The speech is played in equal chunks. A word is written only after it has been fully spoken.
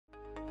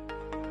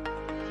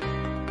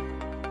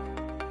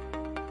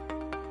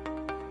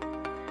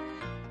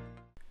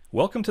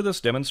Welcome to this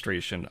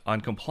demonstration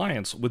on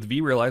compliance with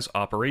vRealize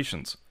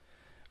Operations.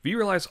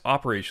 vRealize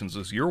Operations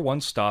is your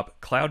one-stop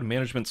cloud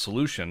management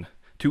solution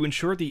to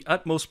ensure the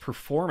utmost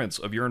performance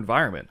of your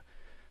environment,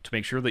 to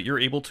make sure that you're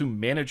able to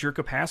manage your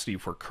capacity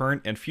for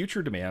current and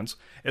future demands,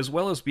 as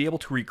well as be able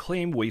to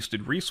reclaim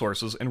wasted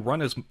resources and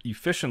run as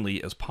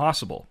efficiently as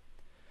possible.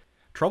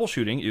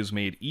 Troubleshooting is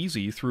made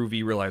easy through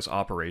vRealize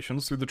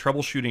Operations through the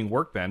Troubleshooting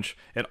Workbench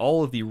and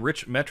all of the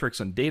rich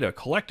metrics and data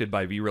collected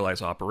by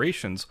vRealize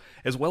Operations,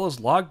 as well as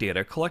log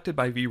data collected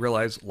by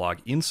vRealize Log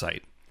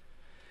Insight.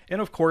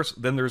 And of course,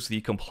 then there's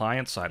the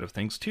compliance side of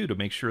things too, to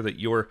make sure that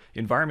your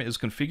environment is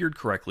configured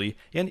correctly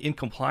and in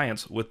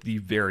compliance with the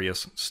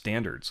various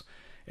standards.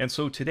 And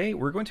so today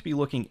we're going to be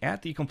looking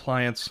at the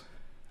compliance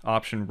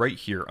option right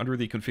here under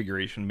the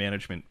configuration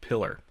management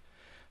pillar.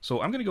 So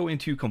I'm going to go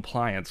into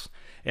compliance,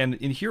 and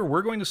in here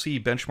we're going to see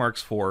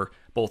benchmarks for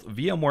both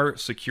VMware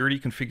security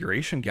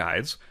configuration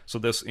guides, so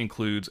this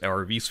includes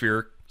our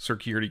vSphere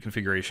security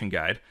configuration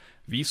guide,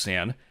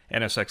 vSAN,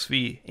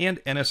 NSXV,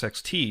 and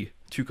NSXT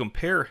to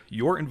compare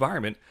your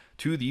environment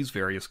to these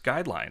various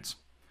guidelines.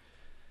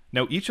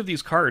 Now each of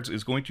these cards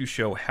is going to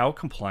show how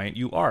compliant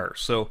you are.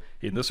 So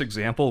in this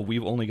example,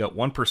 we've only got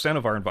 1%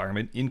 of our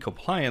environment in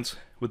compliance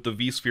with the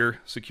vSphere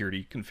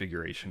security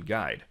configuration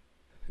guide.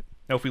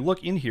 Now if we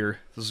look in here,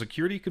 the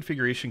security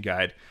configuration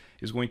guide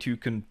is going to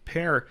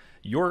compare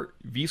your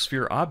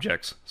vSphere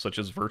objects such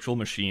as virtual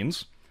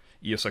machines,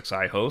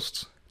 ESXi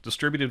hosts,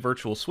 distributed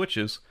virtual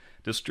switches,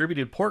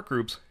 distributed port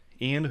groups,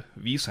 and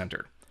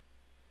vCenter.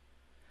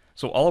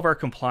 So all of our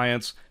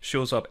compliance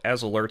shows up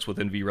as alerts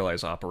within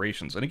vRealize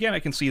Operations. And again, I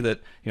can see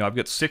that I've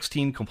got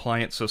 16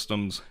 compliant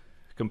systems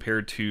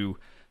compared to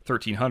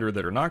 1,300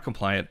 that are not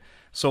compliant.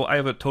 So I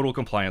have a total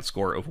compliance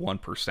score of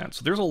 1%.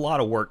 So there's a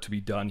lot of work to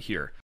be done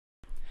here.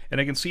 And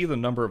I can see the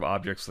number of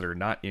objects that are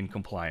not in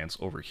compliance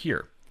over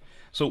here.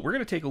 So we're going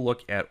to take a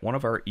look at one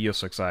of our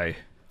ESXi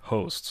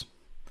hosts.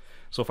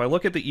 So if I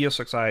look at the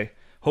ESXi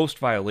host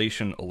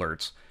violation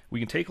alerts,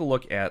 we can take a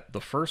look at the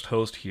first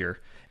host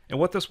here. And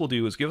what this will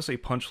do is give us a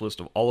punch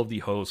list of all of the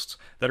hosts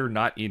that are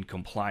not in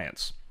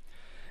compliance.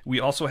 We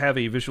also have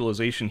a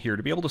visualization here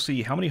to be able to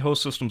see how many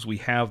host systems we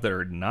have that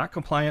are not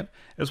compliant,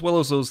 as well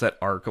as those that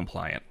are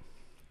compliant.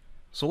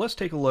 So let's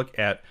take a look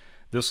at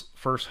this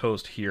first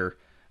host here,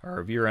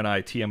 our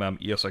VRNI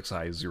TMM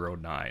ESXi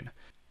 09.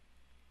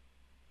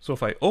 So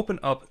if I open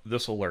up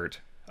this alert,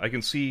 I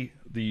can see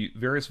the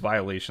various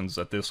violations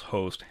that this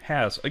host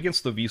has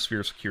against the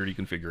vSphere security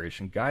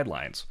configuration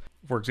guidelines.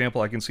 For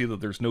example, I can see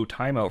that there's no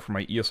timeout for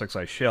my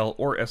ESXi shell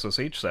or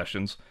SSH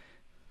sessions,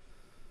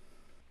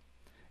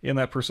 and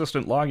that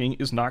persistent logging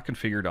is not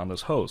configured on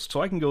this host.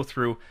 So I can go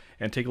through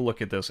and take a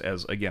look at this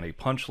as, again, a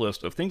punch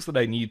list of things that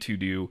I need to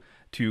do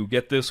to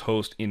get this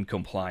host in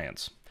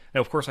compliance. Now,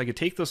 of course, I could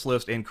take this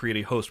list and create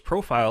a host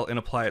profile and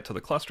apply it to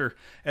the cluster,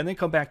 and then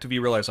come back to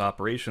vRealize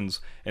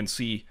Operations and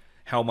see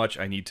how much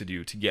I need to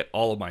do to get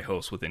all of my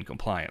hosts within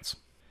compliance.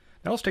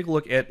 Now let's take a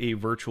look at a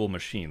virtual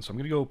machine. So I'm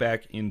going to go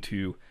back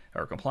into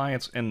our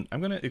compliance, and I'm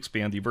going to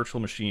expand the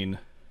virtual machine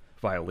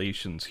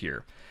violations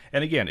here.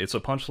 And again, it's a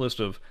punch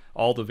list of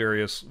all the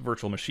various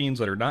virtual machines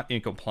that are not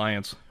in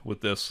compliance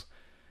with this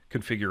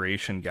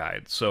configuration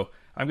guide. So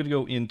I'm going to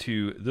go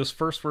into this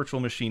first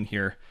virtual machine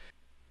here.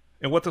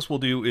 And what this will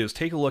do is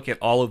take a look at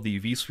all of the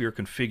vSphere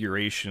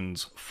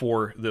configurations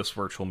for this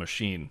virtual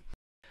machine.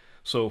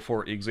 So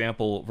for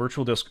example,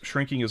 virtual disk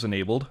shrinking is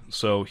enabled.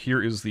 So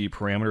here is the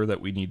parameter that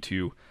we need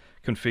to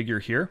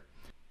configure here.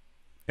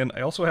 And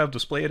I also have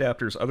display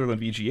adapters other than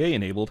VGA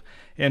enabled.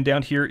 And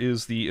down here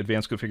is the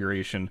advanced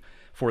configuration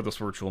for this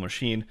virtual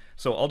machine.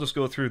 So I'll just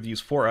go through these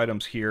 4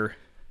 items here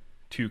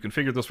to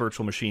configure this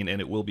virtual machine,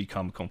 and it will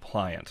become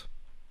compliant.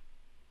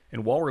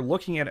 And while we're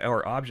looking at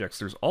our objects,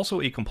 there's also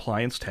a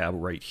compliance tab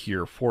right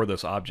here for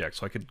this object.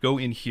 So I could go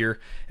in here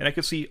and I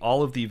could see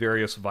all of the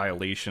various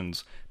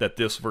violations that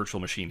this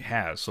virtual machine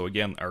has. So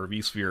again, our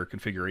vSphere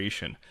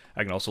configuration.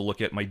 I can also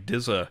look at my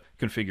DISA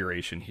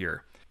configuration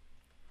here.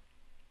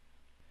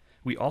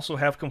 We also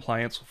have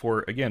compliance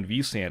for, again,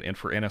 vSAN and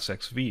for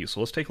NSXV. So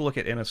let's take a look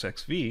at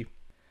NSXV.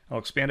 I'll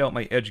expand out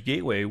my Edge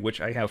Gateway,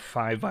 which I have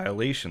 5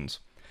 violations.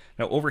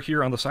 Now over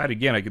here on the side,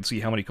 again, I can see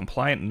how many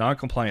compliant and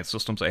non-compliant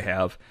systems I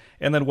have,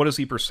 and then what is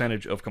the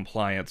percentage of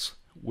compliance,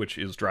 which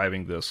is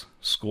driving this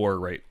score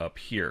right up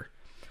here.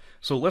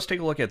 So let's take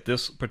a look at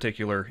this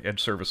particular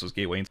Edge Services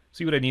Gateway and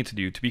see what I need to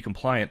do to be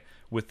compliant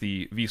with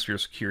the vSphere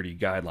security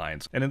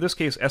guidelines. And in this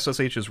case,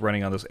 SSH is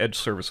running on this Edge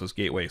Services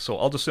Gateway, so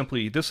I'll just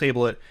simply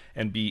disable it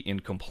and be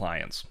in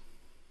compliance.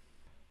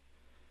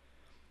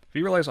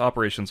 vRealize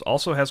Operations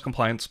also has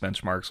compliance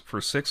benchmarks for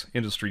 6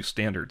 industry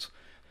standards,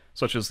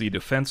 such as the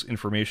Defense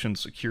Information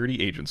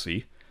Security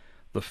Agency,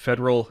 the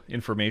Federal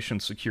Information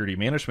Security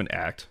Management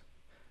Act,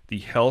 the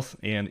Health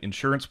and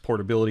Insurance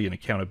Portability and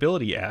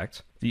Accountability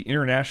Act, the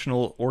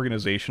International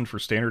Organization for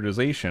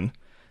Standardization,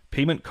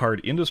 Payment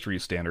Card Industry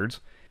Standards,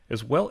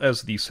 as well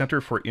as the Center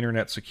for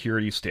Internet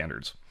Security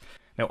Standards.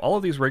 Now, all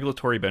of these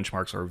regulatory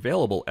benchmarks are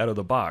available out of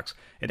the box,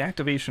 and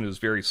activation is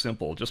very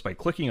simple. Just by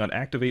clicking on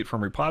Activate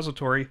from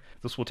Repository,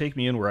 this will take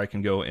me in where I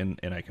can go in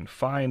and I can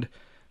find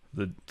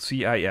the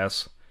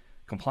CIS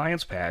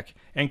compliance pack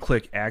and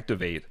click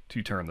Activate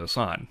to turn this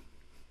on.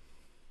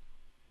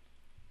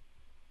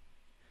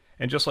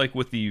 And just like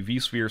with the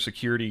vSphere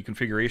security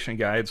configuration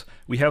guides,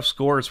 we have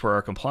scores for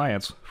our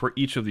compliance for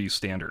each of these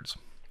standards.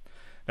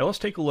 Now let's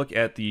take a look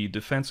at the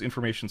Defense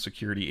Information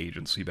Security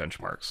Agency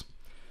benchmarks.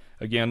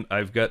 Again,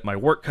 I've got my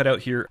work cut out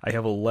here. I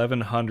have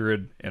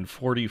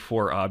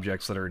 1,144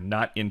 objects that are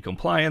not in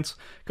compliance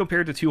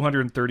compared to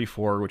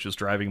 234, which is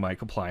driving my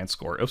compliance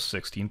score of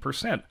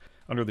 16%.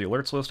 Under the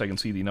alerts list, I can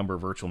see the number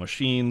of virtual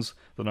machines,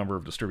 the number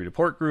of distributed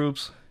port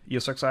groups,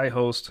 ESXi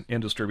hosts,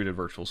 and distributed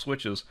virtual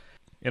switches.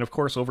 And of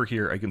course, over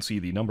here, I can see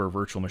the number of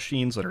virtual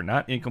machines that are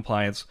not in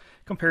compliance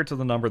compared to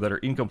the number that are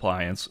in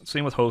compliance.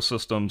 Same with host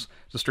systems,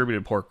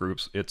 distributed port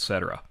groups,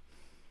 etc.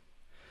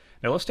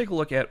 Now let's take a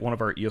look at one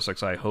of our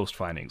ESXi host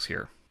findings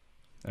here.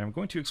 And I'm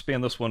going to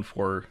expand this one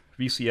for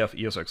VCF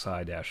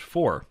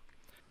ESXi-4.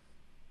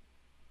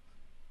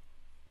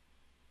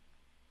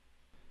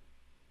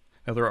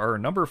 Now there are a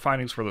number of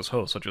findings for this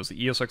host, such as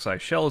the ESXi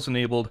shell is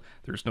enabled,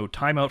 there's no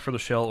timeout for the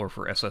shell or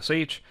for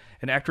SSH,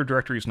 and Active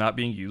Directory is not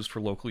being used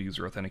for local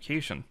user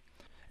authentication.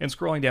 And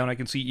scrolling down, I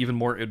can see even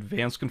more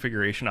advanced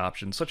configuration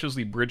options, such as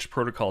the bridge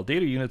protocol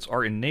data units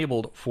are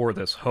enabled for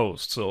this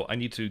host, so I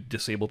need to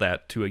disable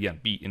that to,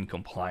 again, be in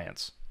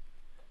compliance.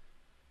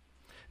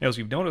 Now, as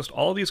you've noticed,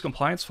 all of these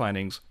compliance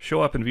findings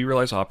show up in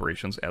vRealize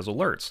Operations as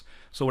alerts.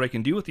 So what I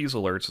can do with these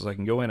alerts is I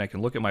can go in, I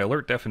can look at my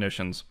alert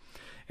definitions,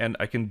 and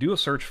I can do a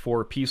search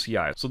for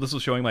PCI. So this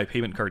is showing my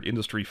payment card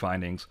industry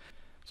findings.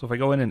 So if I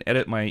go in and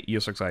edit my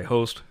ESXi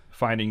host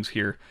findings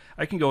here,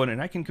 I can go in and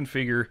I can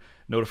configure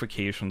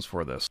notifications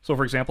for this. So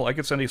for example, I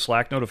could send a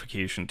Slack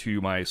notification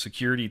to my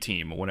security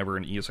team whenever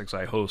an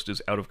ESXi host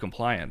is out of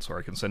compliance, or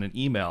I can send an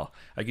email.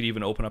 I could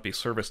even open up a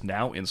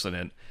ServiceNow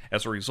incident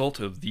as a result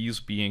of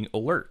these being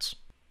alerts.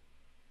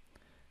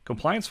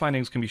 Compliance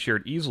findings can be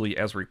shared easily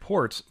as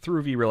reports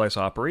through vRealize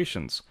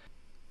Operations.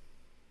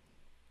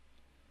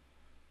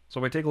 So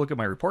if I take a look at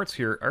my reports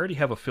here, I already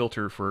have a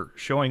filter for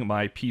showing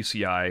my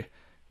PCI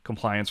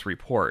compliance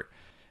report.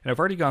 And I've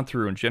already gone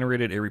through and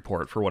generated a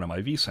report for one of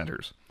my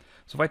vCenters.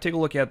 So if I take a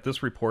look at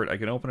this report, I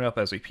can open it up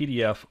as a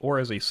PDF or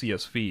as a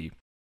CSV.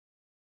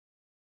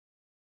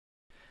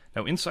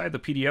 Now inside the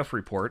PDF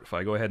report, if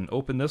I go ahead and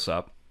open this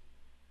up,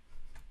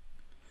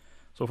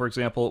 so for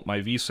example, my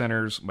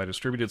vCenters, my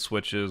distributed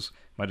switches,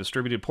 my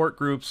distributed port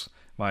groups,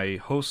 my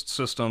host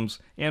systems,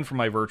 and for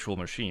my virtual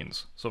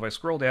machines. So if I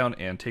scroll down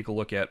and take a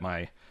look at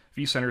my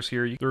vCenters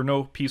here, there are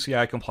no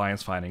PCI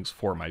compliance findings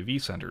for my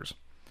vCenters.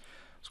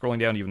 Scrolling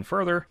down even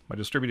further, my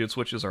distributed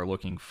switches are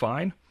looking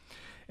fine.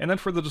 And then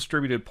for the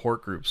distributed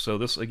port groups, so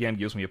this again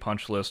gives me a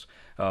punch list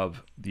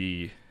of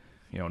the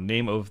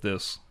name of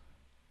this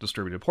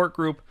distributed port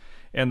group,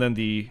 and then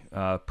the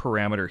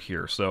parameter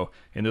here. So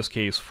in this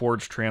case,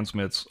 forged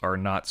transmits are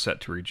not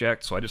set to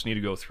reject, so I just need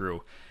to go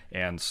through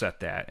and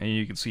set that. And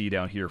you can see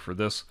down here for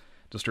this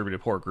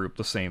distributed port group,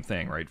 the same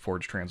thing, right?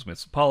 Forged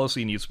transmits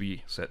policy needs to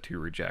be set to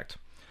reject.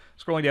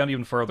 Scrolling down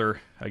even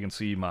further, I can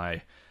see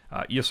my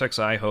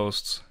ESXi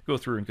hosts, go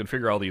through and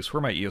configure all these for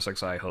my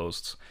ESXi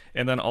hosts,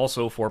 and then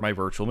also for my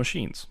virtual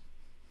machines.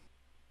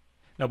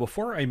 Now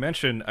before I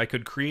mentioned I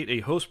could create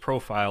a host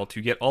profile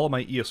to get all of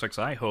my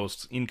ESXi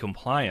hosts in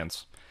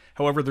compliance.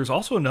 However, there's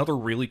also another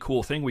really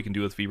cool thing we can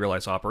do with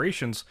vRealize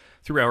Operations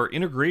through our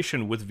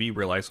integration with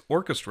vRealize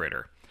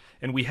Orchestrator.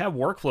 And we have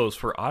workflows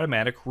for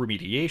automatic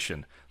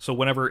remediation, so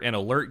whenever an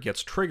alert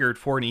gets triggered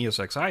for an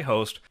ESXi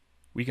host,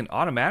 we can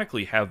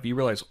automatically have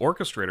vRealize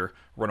Orchestrator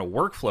run a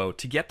workflow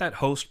to get that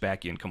host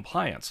back in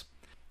compliance.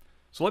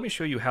 So let me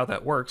show you how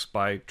that works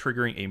by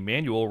triggering a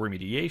manual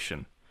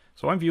remediation.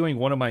 So I'm viewing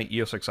one of my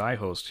ESXi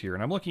hosts here,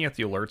 and I'm looking at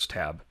the Alerts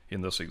tab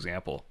in this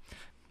example.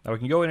 Now I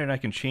can go in and I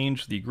can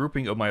change the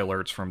grouping of my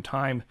alerts from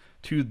time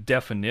to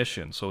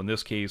definition. So in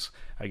this case,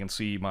 I can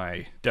see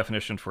my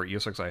definition for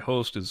ESXi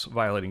host is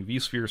violating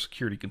vSphere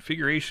security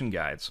configuration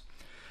guides.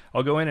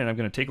 I'll go in and I'm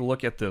going to take a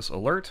look at this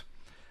alert.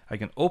 I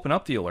can open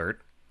up the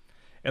alert,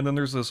 and then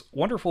there's this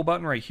wonderful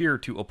button right here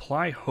to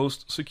apply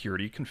host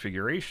security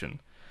configuration.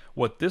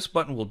 What this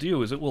button will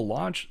do is it will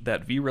launch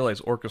that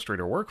vRealize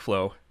Orchestrator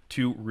workflow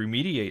to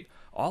remediate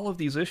all of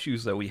these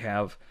issues that we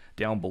have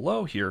down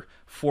below here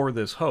for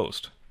this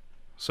host.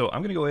 So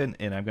I'm going to go in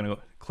and I'm going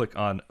to click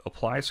on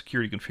Apply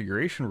Security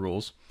Configuration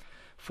Rules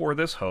for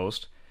this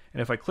host.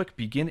 And if I click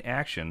Begin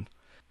Action,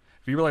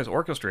 vRealize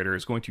Orchestrator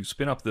is going to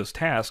spin up this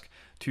task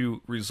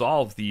to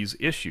resolve these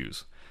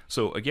issues.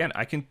 So again,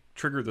 I can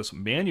trigger this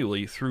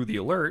manually through the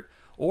alert,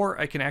 or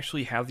I can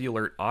actually have the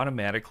alert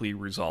automatically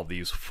resolve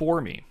these for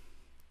me.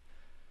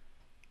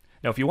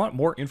 Now, if you want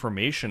more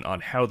information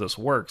on how this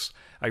works,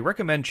 I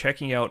recommend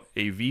checking out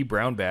a V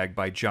Brown Bag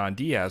by John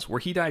Diaz, where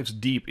he dives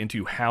deep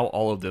into how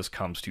all of this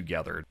comes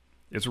together.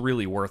 It's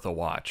really worth a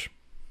watch.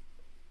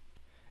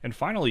 And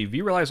finally,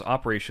 vRealize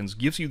Operations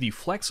gives you the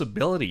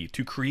flexibility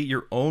to create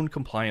your own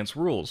compliance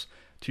rules.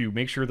 to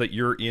make sure that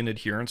you're in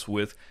adherence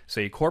with,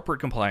 say, corporate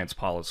compliance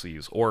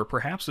policies, or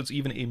perhaps it's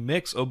even a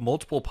mix of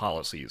multiple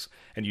policies,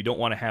 and you don't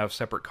want to have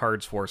separate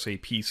cards for, say,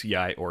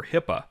 PCI or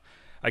HIPAA.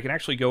 I can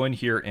actually go in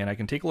here and I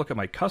can take a look at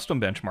my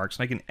custom benchmarks,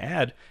 and I can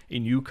add a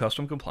new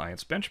custom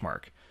compliance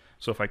benchmark.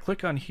 So if I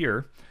click on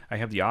here, I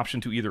have the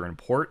option to either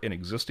import an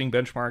existing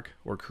benchmark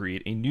or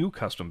create a new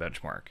custom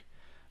benchmark.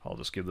 I'll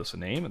just give this a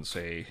name and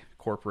say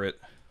corporate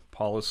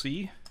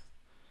policy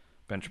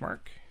benchmark.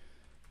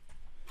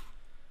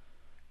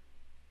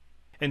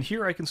 And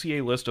here I can see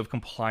a list of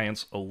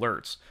compliance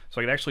alerts.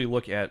 So I can actually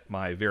look at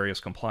my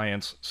various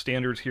compliance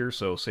standards here.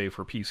 So say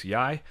for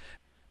PCI,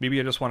 maybe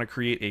I just want to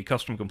create a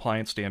custom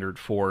compliance standard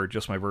for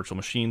just my virtual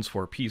machines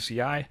for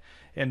PCI,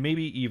 and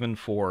maybe even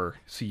for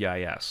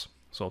CIS.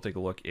 So I'll take a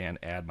look and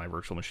add my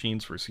virtual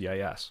machines for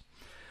CIS.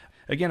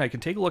 Again, I can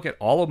take a look at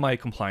all of my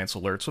compliance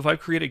alerts. So if I've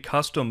created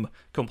custom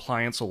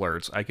compliance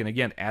alerts, I can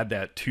again add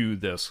that to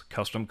this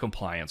custom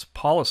compliance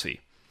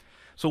policy.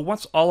 So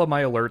once all of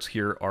my alerts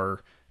here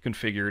are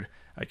configured,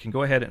 I can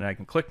go ahead and I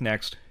can click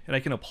next, and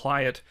I can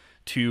apply it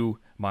to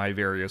my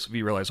various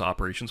vRealize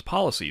operations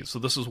policies. So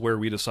this is where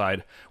we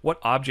decide what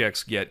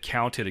objects get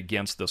counted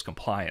against this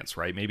compliance,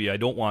 right? Maybe I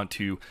don't want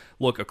to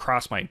look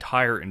across my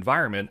entire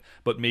environment,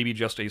 but maybe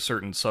just a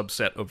certain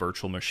subset of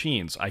virtual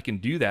machines. I can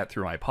do that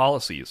through my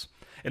policies.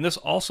 And this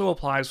also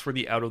applies for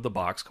the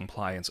out-of-the-box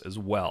compliance as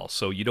well.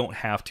 So you don't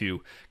have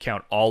to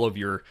count all of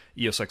your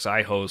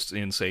ESXi hosts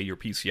in, say, your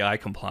PCI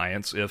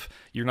compliance if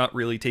you're not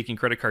really taking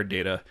credit card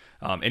data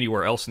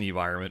anywhere else in the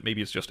environment.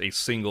 Maybe it's just a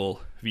single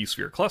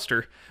vSphere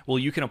cluster. Well,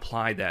 you can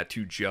apply that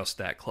to just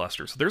that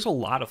cluster. So there's a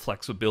lot of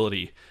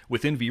flexibility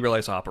within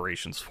vRealize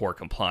operations for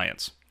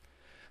compliance.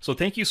 So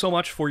thank you so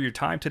much for your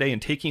time today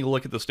and taking a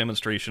look at this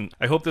demonstration.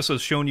 I hope this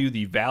has shown you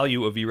the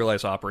value of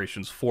vRealize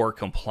operations for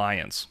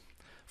compliance.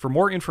 For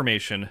more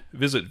information,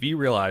 visit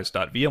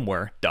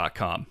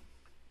vrealize.vmware.com.